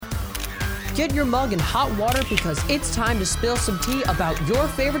Get your mug in hot water because it's time to spill some tea about your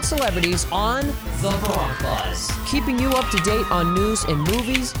favorite celebrities on The Bronc Buzz. Keeping you up to date on news in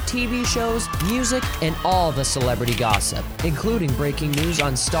movies, TV shows, music, and all the celebrity gossip, including breaking news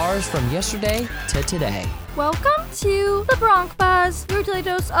on stars from yesterday to today. Welcome to The Bronc Buzz, your daily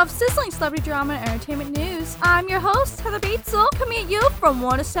dose of sizzling celebrity drama and entertainment news. I'm your host, Heather Batezel, coming at you from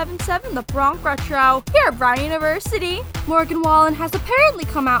 1077 The Bronc Retro, here at Brown University. Morgan Wallen has apparently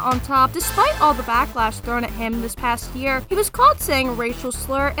come out on top despite all the backlash thrown at him this past year. He was caught saying a racial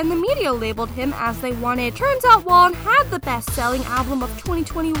slur and the media labeled him as they wanted. Turns out Wallen had the best-selling album of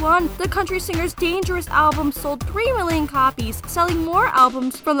 2021. The country singer's Dangerous album sold 3 million copies, selling more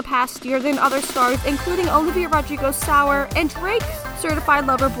albums from the past year than other stars, including Olivia Rodrigo's Sour and Drake's Certified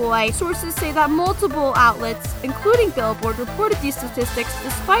Lover Boy. Sources say that multiple outlets, including Billboard, reported these statistics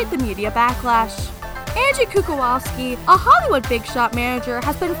despite the media backlash. Angie Kukowalski, a Hollywood big shot manager,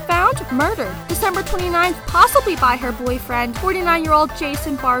 has been found murdered December 29th, possibly by her boyfriend, 49-year-old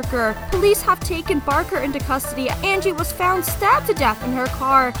Jason Barker. Police have taken Barker into custody. Angie was found stabbed to death in her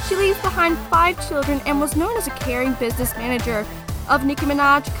car. She leaves behind 5 children and was known as a caring business manager of Nicki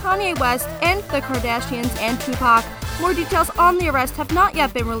Minaj, Kanye West, and the Kardashians and Tupac. More details on the arrest have not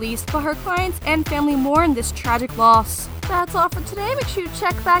yet been released, but her clients and family mourn this tragic loss. That's all for today. Make sure you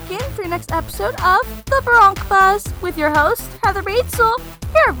check back in for your next episode of The Bronc Buzz with your host, Heather Batezel,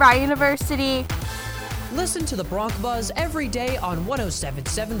 here at Brown University. Listen to The Bronc Buzz every day on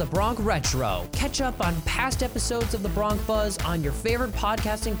 1077 The Bronc Retro. Catch up on past episodes of The Bronc Buzz on your favorite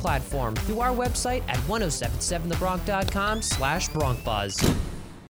podcasting platform through our website at 1077thebronc.com/BroncBuzz.